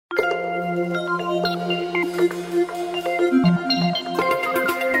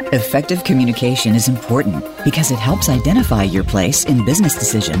Effective communication is important because it helps identify your place in business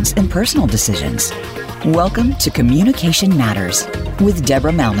decisions and personal decisions. Welcome to Communication Matters with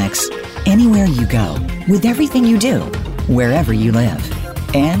Deborah Malnix. Anywhere you go, with everything you do, wherever you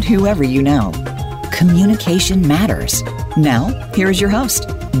live, and whoever you know, communication matters. Now, here is your host,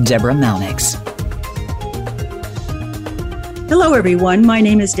 Deborah Malnix. Hello, everyone. My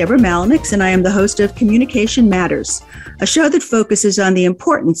name is Deborah Malnix, and I am the host of Communication Matters, a show that focuses on the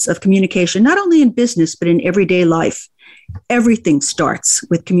importance of communication, not only in business, but in everyday life. Everything starts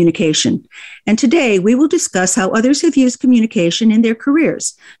with communication. And today we will discuss how others have used communication in their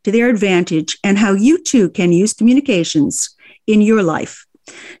careers to their advantage and how you too can use communications in your life.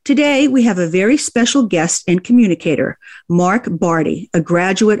 Today, we have a very special guest and communicator, Mark Barty, a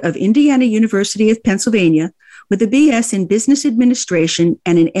graduate of Indiana University of Pennsylvania with a BS in Business Administration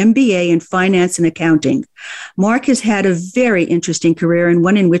and an MBA in Finance and Accounting. Mark has had a very interesting career and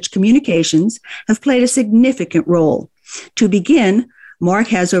one in which communications have played a significant role. To begin, Mark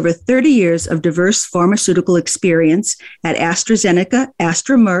has over 30 years of diverse pharmaceutical experience at AstraZeneca,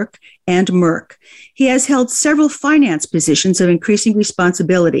 AstraMerck, and Merck. He has held several finance positions of increasing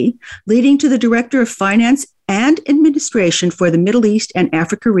responsibility, leading to the Director of Finance and Administration for the Middle East and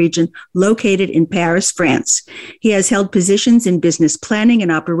Africa region located in Paris, France. He has held positions in business planning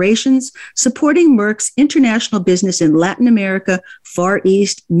and operations, supporting Merck's international business in Latin America, Far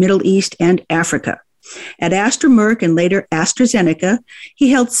East, Middle East, and Africa. At AstraMerck and later AstraZeneca,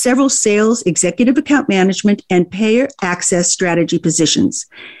 he held several sales, executive account management, and payer access strategy positions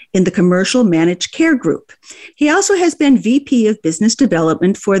in the commercial managed care group. He also has been VP of Business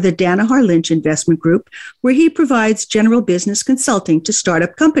Development for the Danaher Lynch Investment Group, where he provides general business consulting to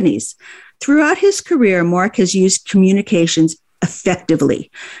startup companies. Throughout his career, Mark has used communications effectively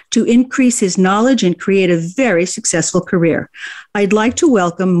to increase his knowledge and create a very successful career. I'd like to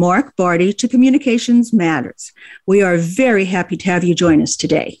welcome Mark Barty to Communications Matters. We are very happy to have you join us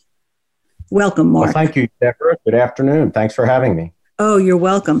today. Welcome, Mark. Well, thank you, Deborah. Good afternoon. Thanks for having me. Oh, you're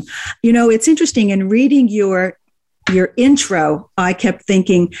welcome. You know, it's interesting in reading your intro, I kept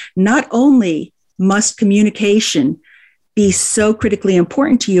thinking not only must communication be so critically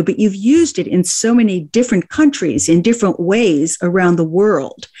important to you, but you've used it in so many different countries in different ways around the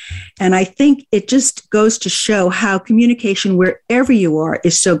world. And I think it just goes to show how communication wherever you are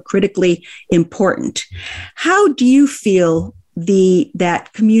is so critically important. How do you feel that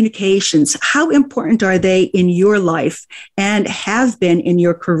communications, how important are they in your life and have been in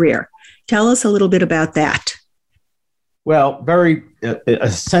your career? Tell us a little bit about that. Well, very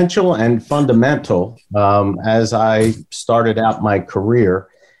essential and fundamental as I started out my career.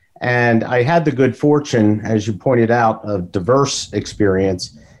 And I had the good fortune, as you pointed out, of diverse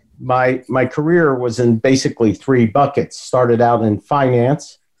experience. My career was in basically three buckets. Started out in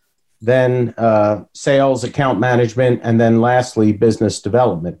finance, then sales, account management, and then lastly, business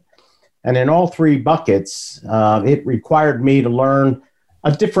development. And in all three buckets, it required me to learn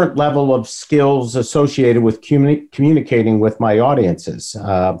a different level of skills associated with communicating with my audiences.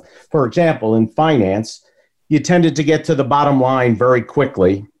 For example, in finance, you tended to get to the bottom line very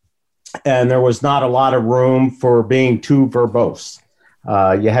quickly, and there was not a lot of room for being too verbose.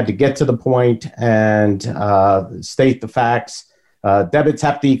 You had to get to the point and state the facts. Debits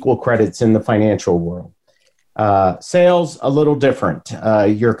have to equal credits in the financial world. Sales, a little different.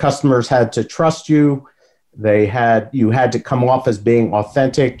 Your customers had to trust you. You had to come off as being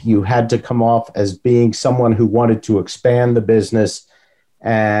authentic. You had to come off as being someone who wanted to expand the business.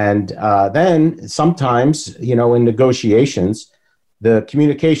 And then sometimes, in negotiations, the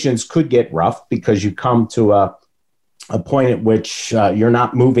communications could get rough because you come to a point at which you're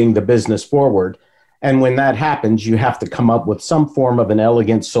not moving the business forward. And when that happens, you have to come up with some form of an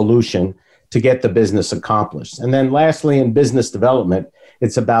elegant solution to get the business accomplished. And then lastly, in business development,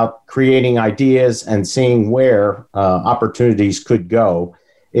 it's about creating ideas and seeing where opportunities could go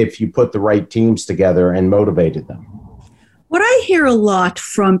if you put the right teams together and motivated them. What I hear a lot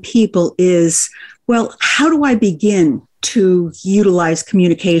from people is, well, how do I begin to utilize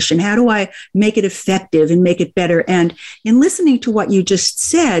communication? How do I make it effective and make it better? And in listening to what you just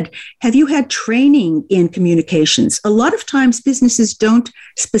said, have you had training in communications? A lot of times businesses don't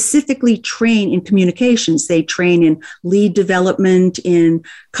specifically train in communications. They train in lead development, in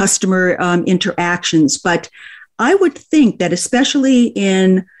customer interactions. But I would think that especially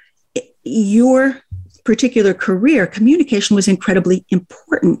in your particular career, communication was incredibly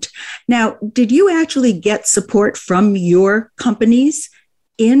important. Now, did you actually get support from your companies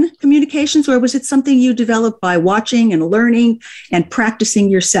in communications, or was it something you developed by watching and learning and practicing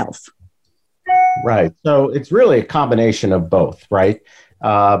yourself? Right. So it's really a combination of both, right?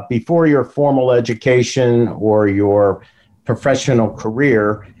 Before your formal education or your professional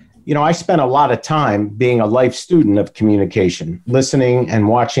career, I spent a lot of time being a life student of communication, listening and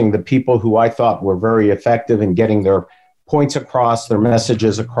watching the people who I thought were very effective in getting their points across, their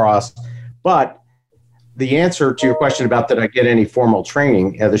messages across. But the answer to your question about did I get any formal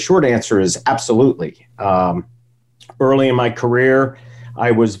training, the short answer is absolutely. Early in my career,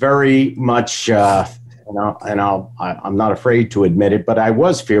 I was very much, I'm not afraid to admit it, but I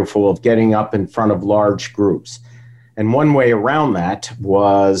was fearful of getting up in front of large groups. And one way around that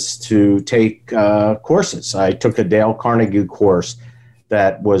was to take courses. I took a Dale Carnegie course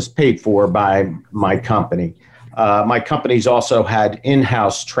that was paid for by my company. My companies also had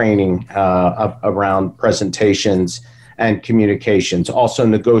in-house training around presentations and communications, also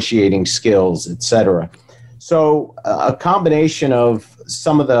negotiating skills, et cetera. So a combination of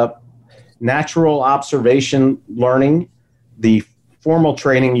some of the natural observation learning, the formal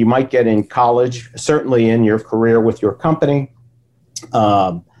training you might get in college, certainly in your career with your company,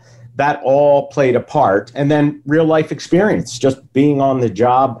 that all played a part. And then real life experience, just being on the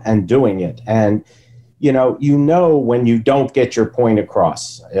job and doing it. And, when you don't get your point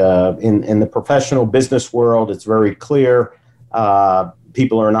across. In the professional business world, it's very clear.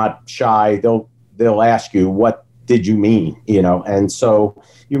 People are not shy. They'll ask you, what did you mean? And so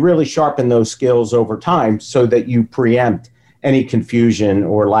you really sharpen those skills over time so that you preempt any confusion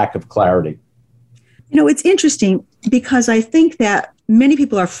or lack of clarity. It's interesting because I think that many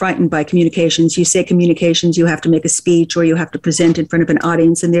people are frightened by communications. You say communications, you have to make a speech or you have to present in front of an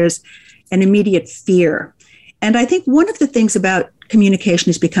audience, and there's an immediate fear. And I think one of the things about communication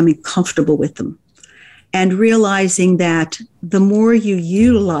is becoming comfortable with them and realizing that the more you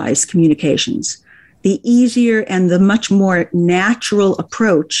utilize communications, the easier and the much more natural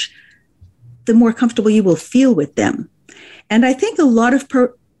approach, the more comfortable you will feel with them. And I think a lot of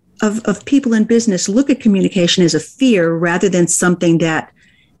people in business look at communication as a fear rather than something that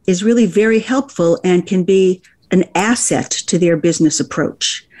is really very helpful and can be an asset to their business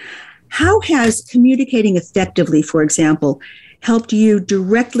approach. How has communicating effectively, for example, helped you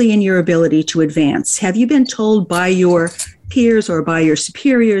directly in your ability to advance? Have you been told by your peers or by your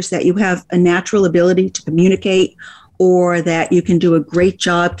superiors that you have a natural ability to communicate, or that you can do a great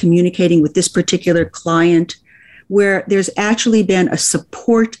job communicating with this particular client, where there's actually been a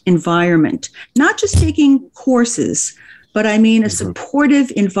support environment, not just taking courses, but I mean a supportive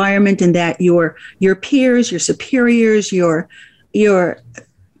environment in that your peers, your superiors, your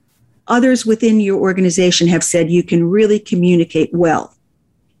others within your organization have said you can really communicate well?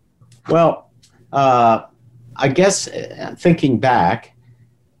 Well, I guess thinking back,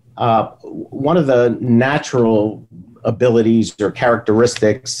 one of the natural abilities or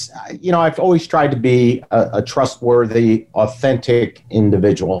characteristics, I've always tried to be a trustworthy, authentic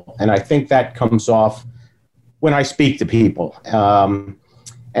individual. And I think that comes off when I speak to people.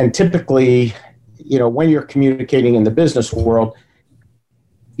 And typically, when you're communicating in the business world,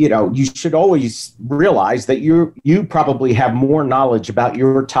 you should always realize that you probably have more knowledge about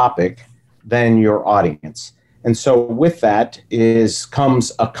your topic than your audience. And so with that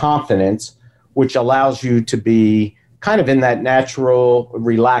comes a confidence, which allows you to be kind of in that natural,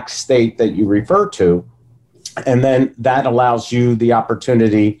 relaxed state that you refer to. And then that allows you the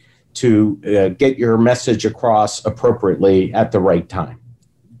opportunity to get your message across appropriately at the right time.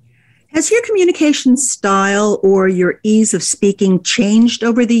 Has your communication style or your ease of speaking changed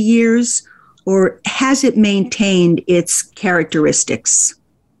over the years, or has it maintained its characteristics?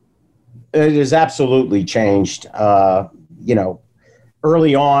 It has absolutely changed.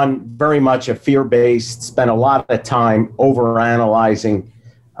 Early on, very much a fear-based, spent a lot of time overanalyzing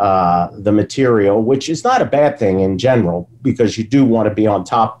the material, which is not a bad thing in general, because you do want to be on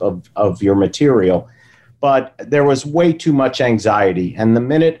top of your material. But there was way too much anxiety. And the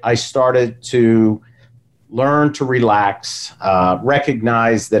minute I started to learn to relax,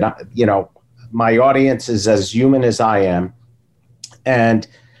 recognize that, my audience is as human as I am, and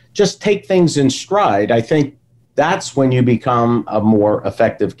just take things in stride, I think that's when you become a more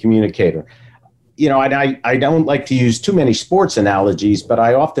effective communicator. I don't like to use too many sports analogies, but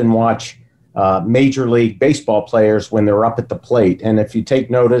I often watch Major League Baseball players when they're up at the plate. And if you take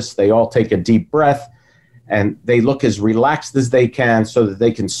notice, they all take a deep breath and they look as relaxed as they can so that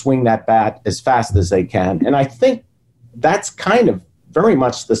they can swing that bat as fast as they can. And I think that's kind of very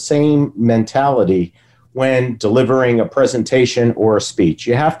much the same mentality when delivering a presentation or a speech.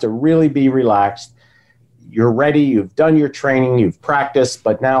 You have to really be relaxed. You're ready, you've done your training, you've practiced,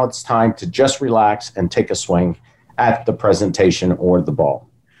 but now it's time to just relax and take a swing at the presentation or the ball.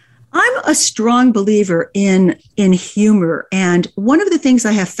 I'm a strong believer in humor. And one of the things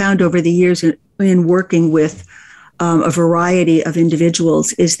I have found over the years in working with a variety of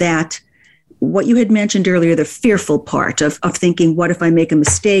individuals is that what you had mentioned earlier, the fearful part of thinking, what if I make a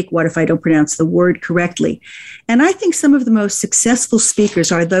mistake? What if I don't pronounce the word correctly? And I think some of the most successful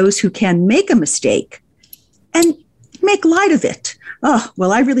speakers are those who can make a mistake and make light of it. Oh,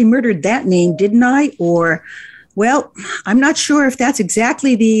 well, I really murdered that name, didn't I? Or, well, I'm not sure if that's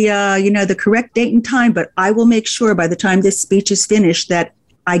exactly the correct date and time, but I will make sure by the time this speech is finished that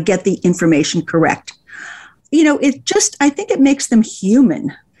I get the information correct. I think it makes them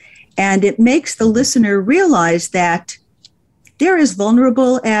human, and it makes the listener realize that they're as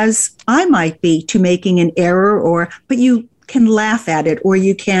vulnerable as I might be to making an error, but you can laugh at it, or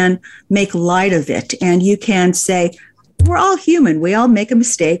you can make light of it, and you can say, we're all human. We all make a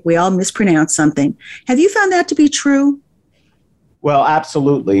mistake. We all mispronounce something. Have you found that to be true? Well,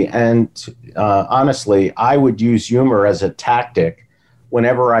 absolutely. And honestly, I would use humor as a tactic.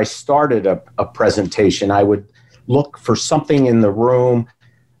 Whenever I started a presentation, I would look for something in the room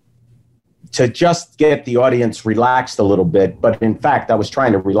to just get the audience relaxed a little bit. But in fact, I was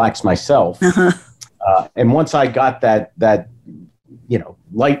trying to relax myself. Uh-huh. And once I got that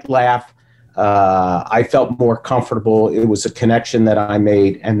light laugh, I felt more comfortable. It was a connection that I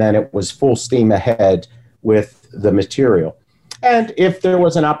made, and then it was full steam ahead with the material. And if there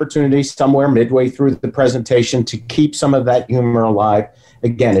was an opportunity somewhere midway through the presentation to keep some of that humor alive,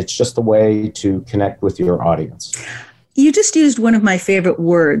 again, it's just a way to connect with your audience. You just used one of my favorite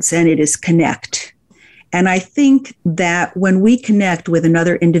words, and it is connect. And I think that when we connect with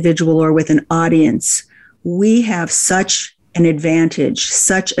another individual or with an audience, we have such an advantage,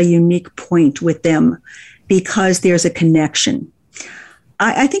 such a unique point with them because there's a connection.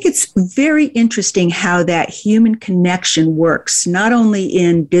 I think it's very interesting how that human connection works, not only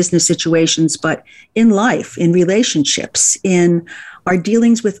in business situations, but in life, in relationships, in our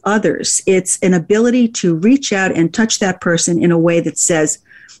dealings with others. It's an ability to reach out and touch that person in a way that says,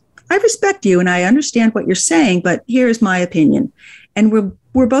 I respect you and I understand what you're saying, but here's my opinion. And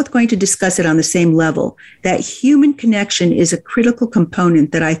we're both going to discuss it on the same level. That human connection is a critical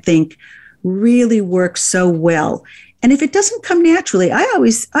component that I think really works so well. And if it doesn't come naturally,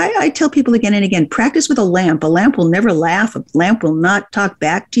 I tell people again and again, practice with a lamp. A lamp will never laugh. A lamp will not talk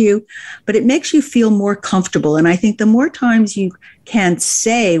back to you, but it makes you feel more comfortable. And I think the more times you can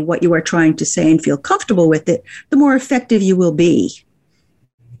say what you are trying to say and feel comfortable with it, the more effective you will be.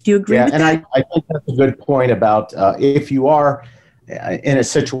 Do you agree with that? And I think that's a good point about if you are in a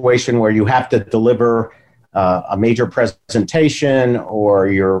situation where you have to deliver a major presentation, or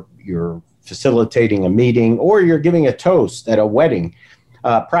you're facilitating a meeting, or you're giving a toast at a wedding,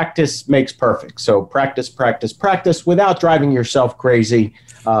 practice makes perfect. So practice without driving yourself crazy,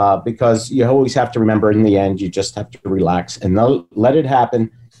 because you always have to remember in the end, you just have to relax and let it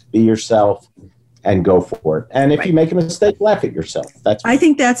happen, be yourself, and go for it. And if you make a mistake, laugh at yourself. I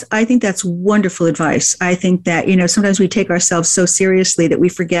think that's wonderful advice. I think that, sometimes we take ourselves so seriously that we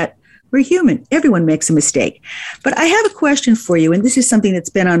forget we're human. Everyone makes a mistake. But I have a question for you, and this is something that's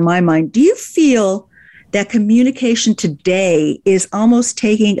been on my mind. Do you feel that communication today is almost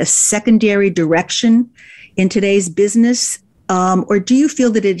taking a secondary direction in today's business? Or do you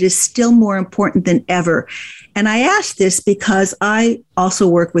feel that it is still more important than ever? And I ask this because I also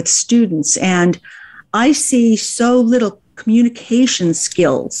work with students, and I see so little communication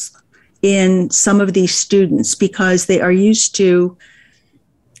skills in some of these students because they are used to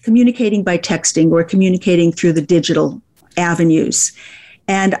communicating by texting or communicating through the digital avenues.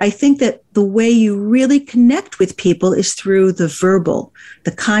 And I think that the way you really connect with people is through the verbal,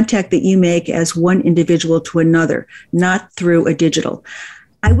 the contact that you make as one individual to another, not through a digital.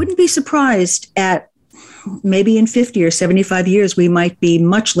 I wouldn't be surprised at maybe in 50 or 75 years, we might be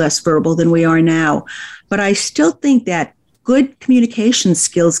much less verbal than we are now. But I still think that good communication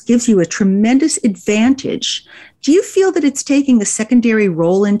skills gives you a tremendous advantage. Do you feel that it's taking a secondary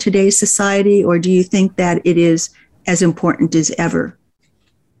role in today's society, or do you think that it is as important as ever?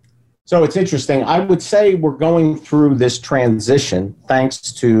 So it's interesting. I would say we're going through this transition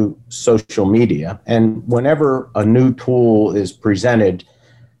thanks to social media. And whenever a new tool is presented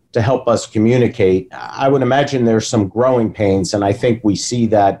to help us communicate, I would imagine there's some growing pains. And I think we see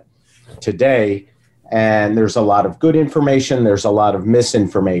that today. And there's a lot of good information. There's a lot of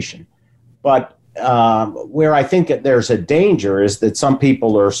misinformation. But where I think there's a danger is that some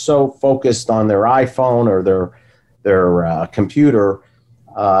people are so focused on their iPhone or their computer,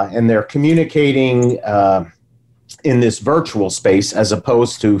 and they're communicating in this virtual space as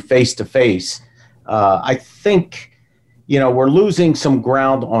opposed to face-to-face. I think, we're losing some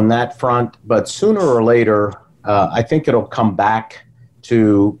ground on that front, but sooner or later, I think it'll come back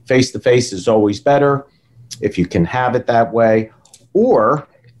to face-to-face is always better if you can have it that way. Or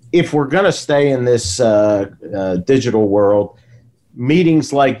if we're going to stay in this digital world,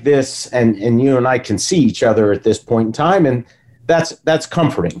 meetings like this, and you and I can see each other at this point in time, and that's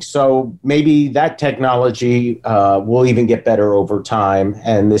comforting. So maybe that technology will even get better over time.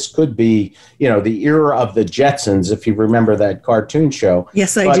 And this could be, the era of the Jetsons, if you remember that cartoon show.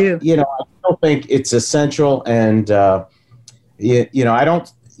 Yes, I do. I still think it's essential. And, I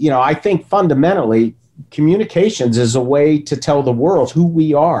think fundamentally communications is a way to tell the world who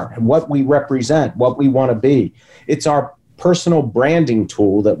we are and what we represent, what we want to be. It's our personal branding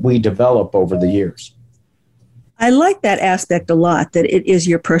tool that we develop over the years. I like that aspect a lot, that it is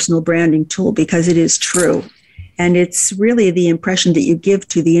your personal branding tool, because it is true. And it's really the impression that you give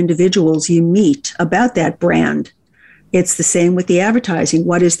to the individuals you meet about that brand. It's the same with the advertising.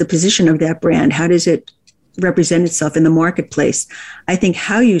 What is the position of that brand? How does it represent itself in the marketplace? I think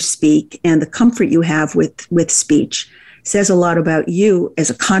how you speak and the comfort you have with speech says a lot about you as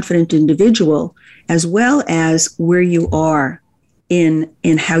a confident individual, as well as where you are in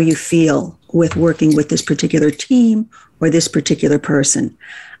how you feel with working with this particular team or this particular person.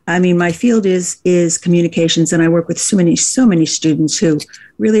 I mean, my field is communications, and I work with so many students who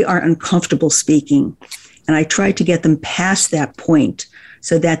really are uncomfortable speaking. And I try to get them past that point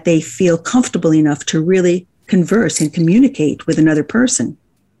so that they feel comfortable enough to really converse and communicate with another person.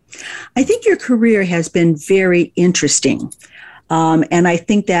 I think your career has been very interesting. And I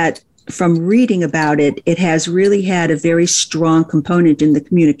think that from reading about it, it has really had a very strong component in the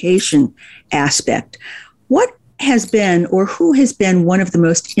communication aspect. What has been, or who has been, one of the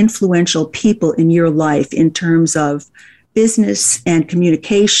most influential people in your life in terms of business and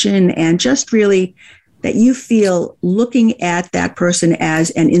communication, and just really that you feel looking at that person as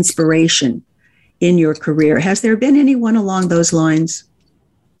an inspiration in your career? Has there been anyone along those lines?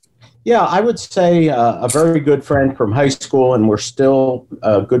 Yeah, I would say a very good friend from high school, and we're still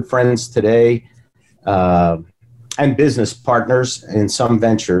good friends today, and business partners in some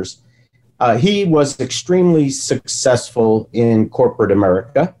ventures. He was extremely successful in corporate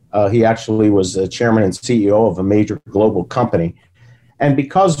America. He actually was the chairman and CEO of a major global company. And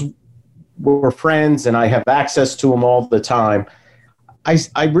because we're friends and I have access to him all the time,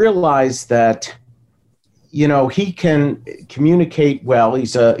 I realized that he can communicate well.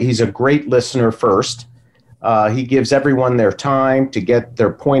 He's a great listener first. He gives everyone their time to get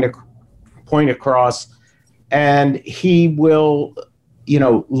their point across, and he will,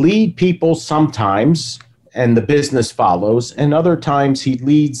 lead people sometimes, and the business follows, and other times he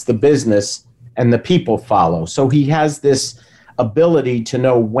leads the business and the people follow. So he has this ability to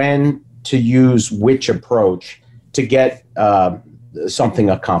know when to use which approach to get something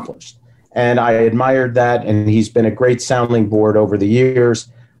accomplished. And I admired that, and he's been a great sounding board over the years.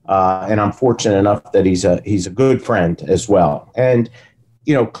 And I'm fortunate enough that he's a good friend as well. And,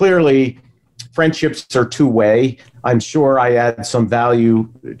 clearly friendships are two-way. I'm sure I add some value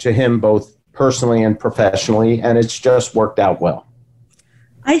to him both personally and professionally, and it's just worked out well.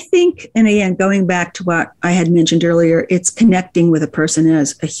 I think, and again, going back to what I had mentioned earlier, it's connecting with a person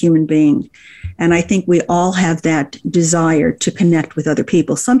as a human being. And I think we all have that desire to connect with other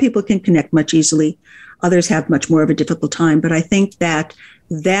people. Some people can connect much easily. Others have much more of a difficult time. But I think that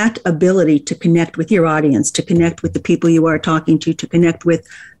ability to connect with your audience, to connect with the people you are talking to connect with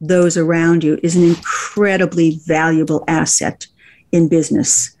those around you is an incredibly valuable asset in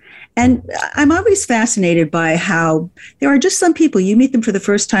business. And I'm always fascinated by how there are just some people, you meet them for the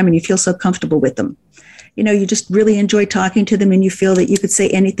first time and you feel so comfortable with them. You just really enjoy talking to them and you feel that you could say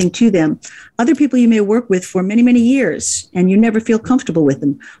anything to them. Other people you may work with for many, many years and you never feel comfortable with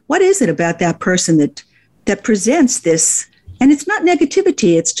them. What is it about that person that presents this? And it's not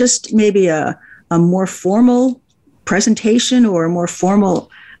negativity. It's just maybe a more formal presentation or a more formal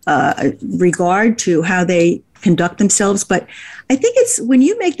regard to how they conduct themselves. But I think it's when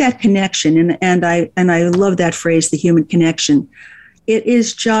you make that connection, and I love that phrase, the human connection, it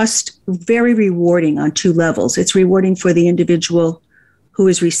is just very rewarding on two levels. It's rewarding for the individual who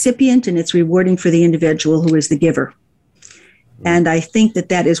is recipient, and it's rewarding for the individual who is the giver. And I think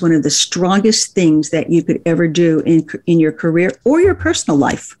that is one of the strongest things that you could ever do in your career or your personal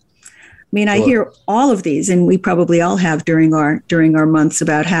life. I mean, I hear all of these, and we probably all have during our months,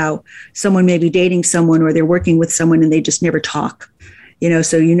 about how someone may be dating someone or they're working with someone and they just never talk.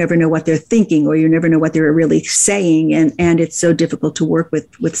 So you never know what they're thinking, or you never know what they're really saying. And it's so difficult to work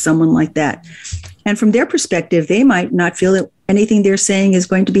with someone like that. And from their perspective, they might not feel that anything they're saying is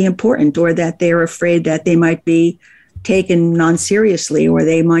going to be important, or that they're afraid that they might be taken non-seriously, or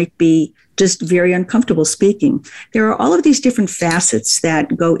they might be just very uncomfortable speaking. There are all of these different facets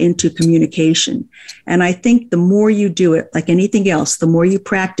that go into communication. And I think the more you do it, like anything else, the more you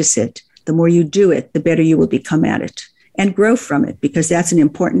practice it, the more you do it, the better you will become at it and grow from it, because that's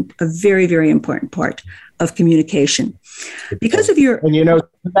a very, very important part of communication. Because of your... And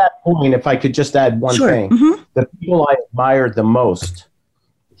to that point, if I could just add one thing, the people I admired the most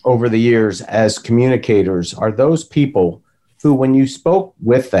over the years as communicators are those people who, when you spoke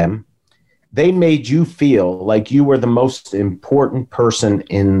with them, they made you feel like you were the most important person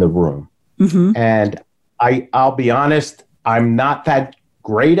in the room. And I'll be honest, I'm not that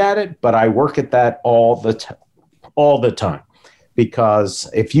great at it, but I work at that all the time, because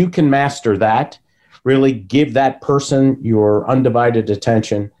if you can master that, really give that person your undivided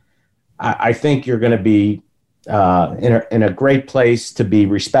attention, I think you're going to be in a great place to be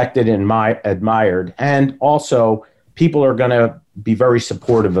respected and admired. And also, people are going to be very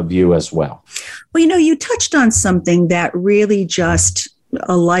supportive of you as well. Well, you touched on something that really just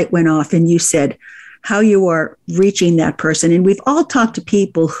a light went off, and you said how you are reaching that person. And we've all talked to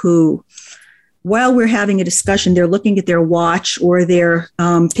people who, while we're having a discussion, they're looking at their watch, or they're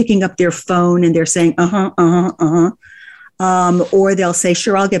picking up their phone and they're saying, or they'll say,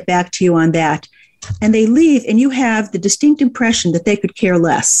 sure, I'll get back to you on that. And they leave, and you have the distinct impression that they could care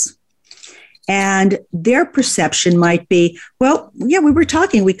less. And their perception might be, well, yeah, we were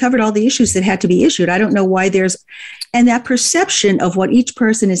talking, we covered all the issues that had to be issued. I don't know why and that perception of what each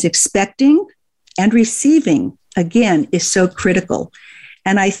person is expecting and receiving, again, is so critical.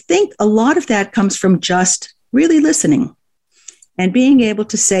 And I think a lot of that comes from just really listening and being able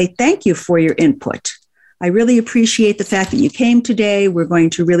to say, thank you for your input. I really appreciate the fact that you came today. We're going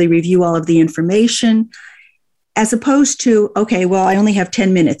to really review all of the information, as opposed to, okay, well, I only have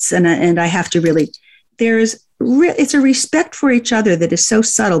 10 minutes and I have to really, it's a respect for each other that is so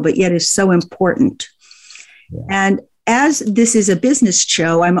subtle, but yet is so important. Yeah. And as this is a business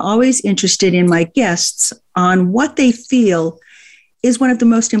show, I'm always interested in my guests on what they feel is one of the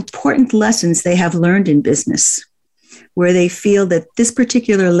most important lessons they have learned in business, where they feel that this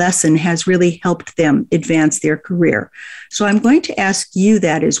particular lesson has really helped them advance their career. So I'm going to ask you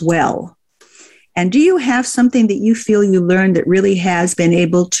that as well. And do you have something that you feel you learned that really has been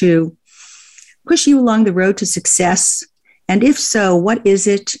able to push you along the road to success? And if so, what is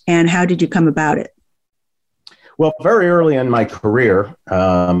it and how did you come about it? Well, very early in my career,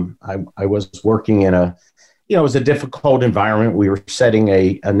 I was working in it was a difficult environment. We were setting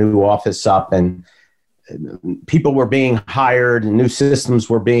a new office up, and people were being hired and new systems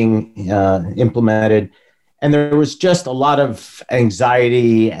were being implemented. And there was just a lot of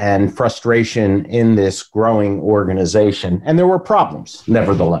anxiety and frustration in this growing organization. And there were problems,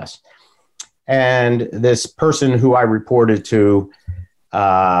 nevertheless. And this person who I reported to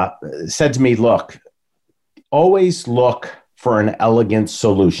said to me, look, always look for an elegant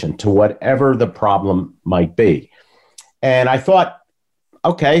solution to whatever the problem might be. And I thought,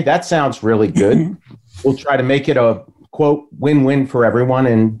 okay, that sounds really good. We'll try to make it a, quote, win-win for everyone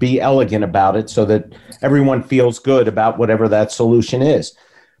and be elegant about it so that everyone feels good about whatever that solution is.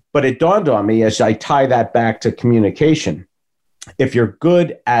 But it dawned on me as I tie that back to communication, if you're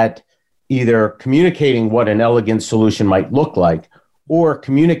good at either communicating what an elegant solution might look like or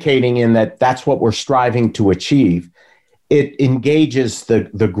communicating in that that's what we're striving to achieve, it engages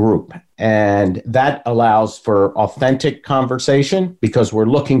the group. And that allows for authentic conversation because we're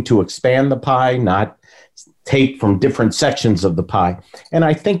looking to expand the pie, not take from different sections of the pie. And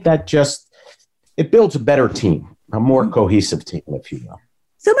I think that it builds a better team, a more cohesive team, if you will.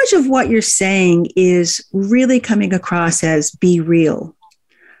 So much of what you're saying is really coming across as be real.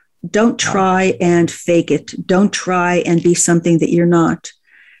 Don't try and fake it. Don't try and be something that you're not.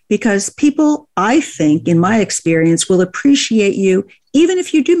 Because people, I think, in my experience, will appreciate you, even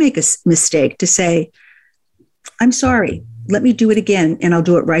if you do make a mistake, to say, I'm sorry, let me do it again, and I'll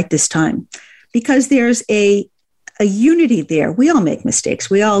do it right this time. Because there's a unity there. We all make mistakes.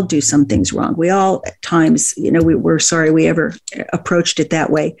 We all do some things wrong. We all, at times, we're sorry we ever approached it that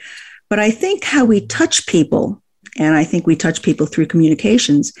way. But I think how we touch people, and I think we touch people through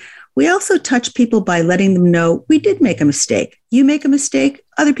communications, we also touch people by letting them know we did make a mistake. You make a mistake,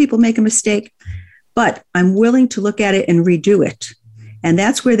 other people make a mistake, but I'm willing to look at it and redo it. And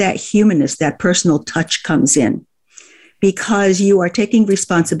that's where that humanness, that personal touch comes in, because you are taking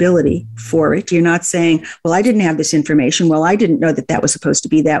responsibility for it. You're not saying, well, I didn't have this information. Well, I didn't know that was supposed to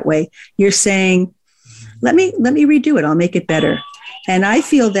be that way. You're saying, let me redo it. I'll make it better. And I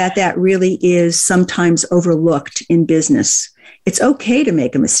feel that really is sometimes overlooked in business. It's okay to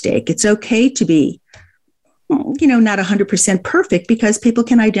make a mistake. It's okay to be not 100% perfect, because people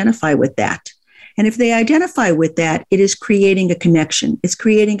can identify with that. And if they identify with that, it is creating a connection. It's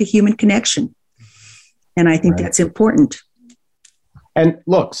creating a human connection. And I think that's important. And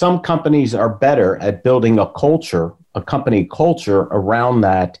look, some companies are better at building a company culture around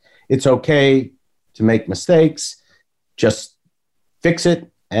that. It's okay to make mistakes, just fix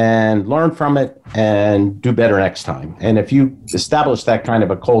it and learn from it and do better next time. And if you establish that kind of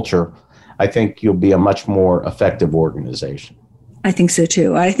a culture, I think you'll be a much more effective organization. I think so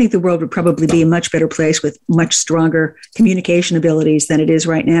too. I think the world would probably be a much better place with much stronger communication abilities than it is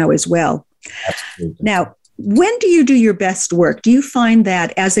right now as well. Absolutely. Now, when do you do your best work? Do you find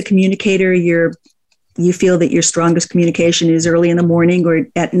that as a communicator, you feel that your strongest communication is early in the morning or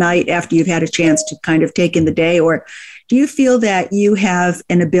at night after you've had a chance to kind of take in the day? Or do you feel that you have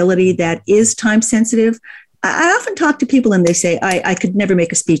an ability that is time sensitive? I often talk to people and they say, I could never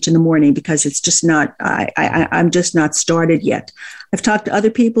make a speech in the morning because it's just not, I'm just not started yet. I've talked to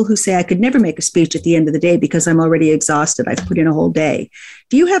other people who say I could never make a speech at the end of the day because I'm already exhausted. I've put in a whole day.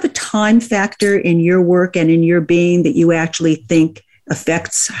 Do you have a time factor in your work and in your being that you actually think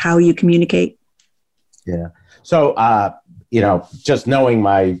affects how you communicate? Yeah. So, just knowing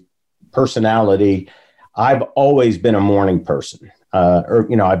my personality, I've always been a morning person.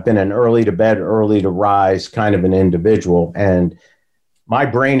 I've been an early to bed, early to rise kind of an individual, and my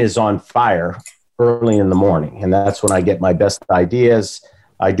brain is on fire early in the morning. And that's when I get my best ideas.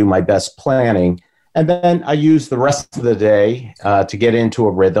 I do my best planning. And then I use the rest of the day to get into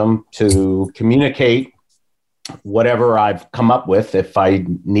a rhythm to communicate whatever I've come up with if I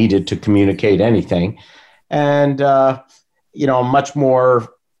needed to communicate anything. And, much more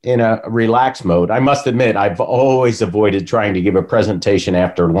in a relaxed mode. I must admit, I've always avoided trying to give a presentation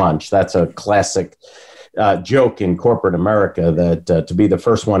after lunch. That's a classic joke in corporate America that to be the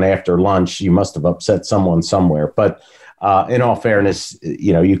first one after lunch, you must have upset someone somewhere. But in all fairness,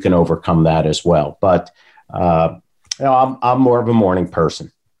 you can overcome that as well. But I'm more of a morning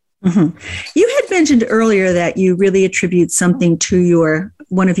person. Mm-hmm. You had mentioned earlier that you really attribute something to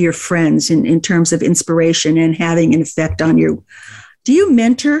one of your friends in terms of inspiration and having an effect on you. Do you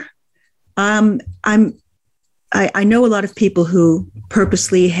mentor? I know a lot of people who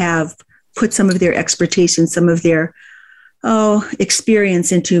purposely have put some of their expertise and some of their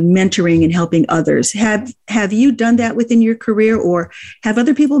experience into mentoring and helping others. Have you done that within your career, or have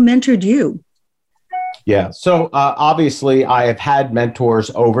other people mentored you? Yeah. So obviously, I have had mentors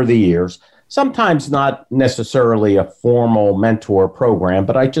over the years. Sometimes not necessarily a formal mentor program,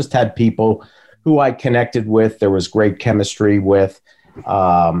 but I just had people who I connected with. There was great chemistry with.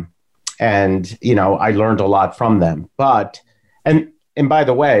 And I learned a lot from them. But, and by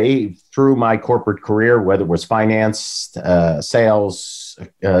the way, through my corporate career, whether it was finance, sales,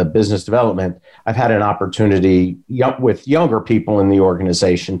 business development, I've had an opportunity with younger people in the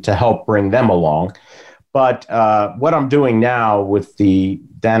organization to help bring them along. But what I'm doing now with the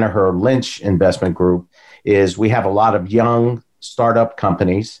Danaher Lynch Investment Group is we have a lot of young startup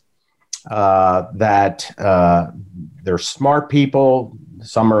companies that they're smart people.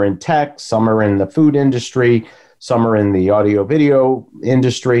 Some are in tech, some are in the food industry, some are in the audio video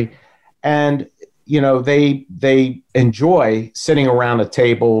industry. And, they enjoy sitting around a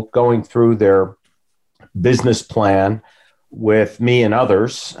table, going through their business plan with me and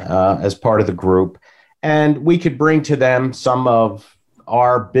others as part of the group. And we could bring to them some of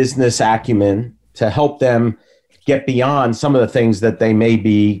our business acumen to help them get beyond some of the things that they may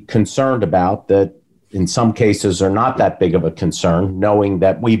be concerned about that in some cases are not that big of a concern, knowing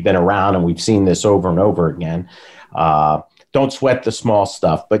that we've been around and we've seen this over and over again. Don't sweat the small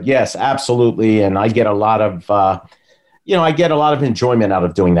stuff. But yes, absolutely. And I get a lot of, enjoyment out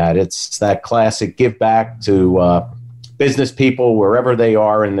of doing that. It's that classic give back to business people wherever they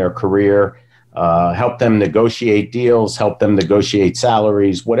are in their career, help them negotiate deals, help them negotiate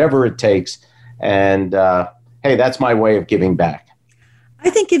salaries, whatever it takes. And hey, that's my way of giving back. I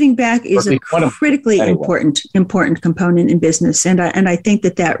think giving back is a critically important component in business. And I think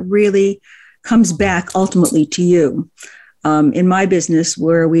that really comes back ultimately to you. In my business,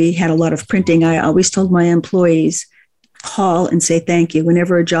 where we had a lot of printing, I always told my employees, call and say thank you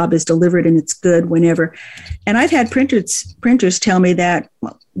whenever a job is delivered and it's good, whenever. And I've had printers tell me that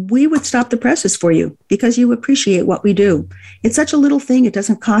we would stop the presses for you because you appreciate what we do. It's such a little thing. It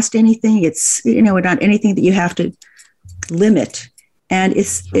doesn't cost anything. It's, not anything that you have to limit. And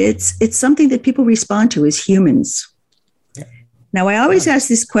it's something that people respond to as humans. Yeah. Now, I always ask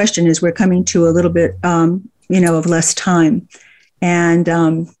this question as we're coming to a little bit, of less time. And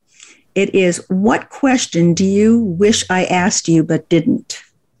it is, what question do you wish I asked you but didn't?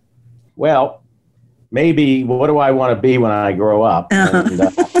 Well, maybe what do I want to be when I grow up? And,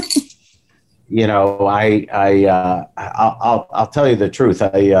 I'll tell you the truth.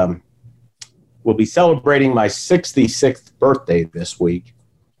 I will be celebrating my 66th birthday this week.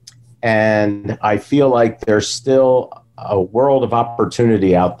 And I feel like there's still a world of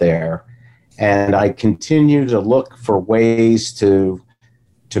opportunity out there. And I continue to look for ways to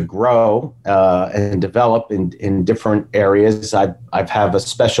grow and develop in different areas. I have a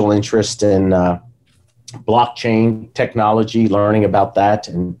special interest in blockchain technology, learning about that,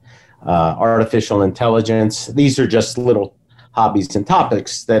 and artificial intelligence. These are just little hobbies and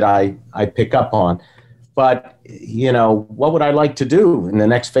topics that I pick up on. But, what would I like to do in the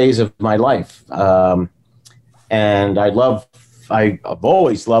next phase of my life? And I've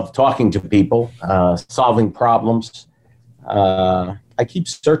always loved talking to people, solving problems. I keep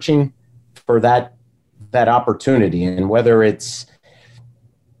searching for that opportunity, and whether it's,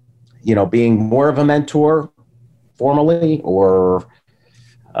 being more of a mentor formally, or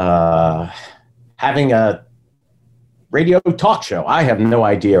having a radio talk show. I have no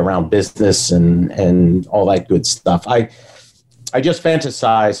idea around business and all that good stuff. I just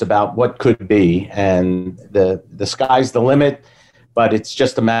fantasize about what could be, and the sky's the limit, but it's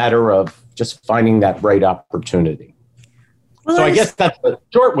just a matter of just finding that right opportunity. Well, so I guess that's a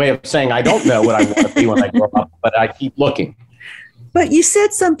short way of saying I don't know what I want to be when I grow up, but I keep looking. But you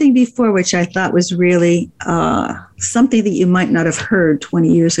said something before which I thought was really something that you might not have heard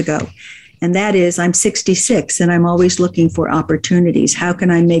 20 years ago. And that is, I'm 66 and I'm always looking for opportunities. How can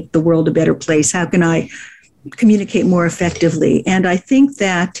I make the world a better place? How can I communicate more effectively? And I think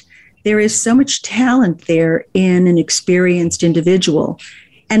that there is so much talent there in an experienced individual,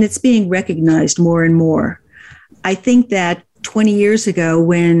 and it's being recognized more and more. I think that 20 years ago,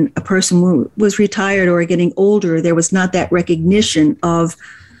 when a person was retired or getting older, there was not that recognition of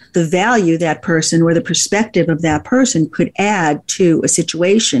the value that person or the perspective of that person could add to a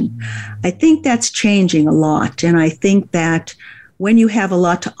situation. I think that's changing a lot. And I think that when you have a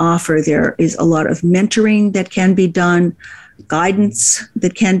lot to offer, there is a lot of mentoring that can be done, guidance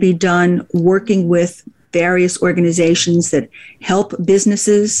that can be done, working with various organizations that help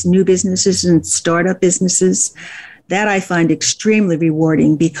businesses, new businesses and startup businesses. That I find extremely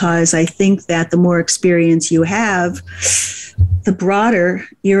rewarding, because I think that the more experience you have, the broader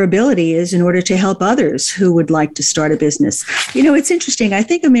your ability is in order to help others who would like to start a business. It's interesting. I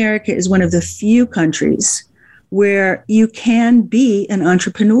think America is one of the few countries where you can be an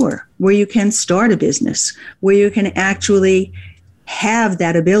entrepreneur, where you can start a business, where you can actually have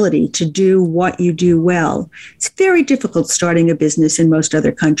that ability to do what you do well. It's very difficult starting a business in most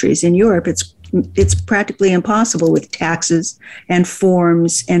other countries. In Europe, it's practically impossible with taxes and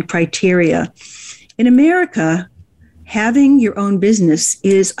forms and criteria. In America, having your own business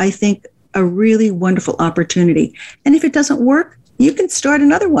is, I think, a really wonderful opportunity. And if it doesn't work, you can start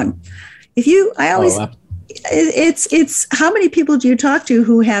another one. It's how many people do you talk to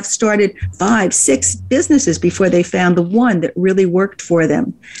who have started 5, 6 businesses before they found the one that really worked for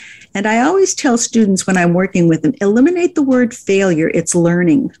them? And I always tell students when I'm working with them, eliminate the word failure. It's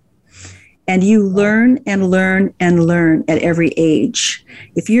learning. And you learn and learn and learn at every age.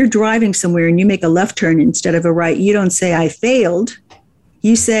 If you're driving somewhere and you make a left turn instead of a right, you don't say, I failed.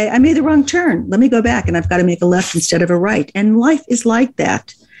 You say, I made the wrong turn. Let me go back, and I've got to make a left instead of a right. And life is like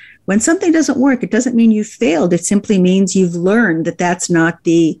that. When something doesn't work, it doesn't mean you failed. It simply means you've learned that that's not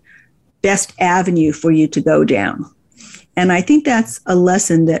the best avenue for you to go down. And I think that's a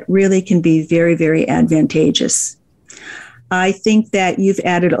lesson that really can be very, very advantageous. I think that you've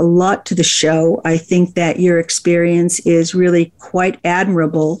added a lot to the show. I think that your experience is really quite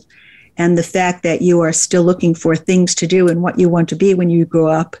admirable. And the fact that you are still looking for things to do and what you want to be when you grow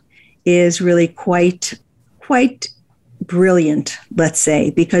up is really quite brilliant, let's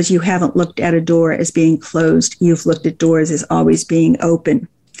say, because you haven't looked at a door as being closed. You've looked at doors as always being open.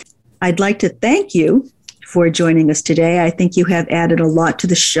 I'd like to thank you for joining us today. I think you have added a lot to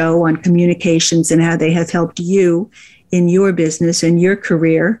the show on communications and how they have helped you in your business and your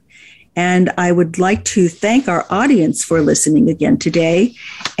career. And I would like to thank our audience for listening again today,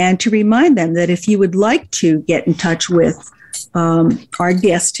 and to remind them that if you would like to get in touch with our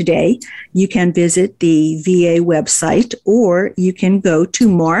guest today, you can visit the VA website, or you can go to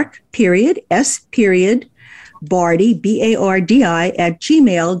Mark.S. Bardi, Bardi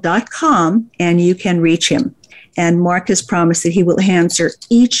 @gmail.com, and you can reach him. And Mark has promised that he will answer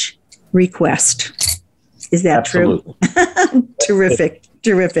each request. Is that Absolutely. True?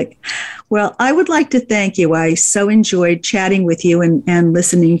 Terrific. Well, I would like to thank you. I so enjoyed chatting with you and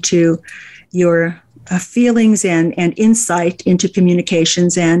listening to your feelings and insight into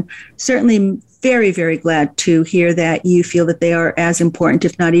communications, and certainly very, very glad to hear that you feel that they are as important,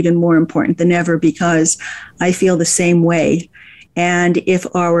 if not even more important than ever, because I feel the same way. And if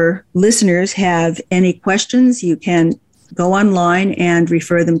our listeners have any questions, you can go online and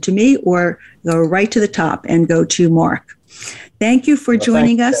refer them to me, or go right to the top and go to Mark. Thank you for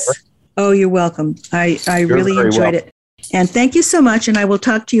joining us. Deborah. Oh, you're welcome. I really enjoyed it. And thank you so much, and I will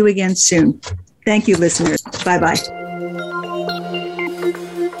talk to you again soon. Thank you, listeners. Bye-bye.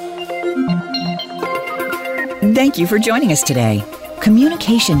 Thank you for joining us today.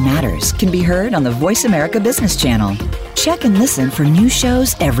 Communication Matters can be heard on the Voice America Business Channel. Check and listen for new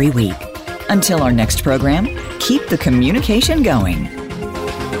shows every week. Until our next program, keep the communication going.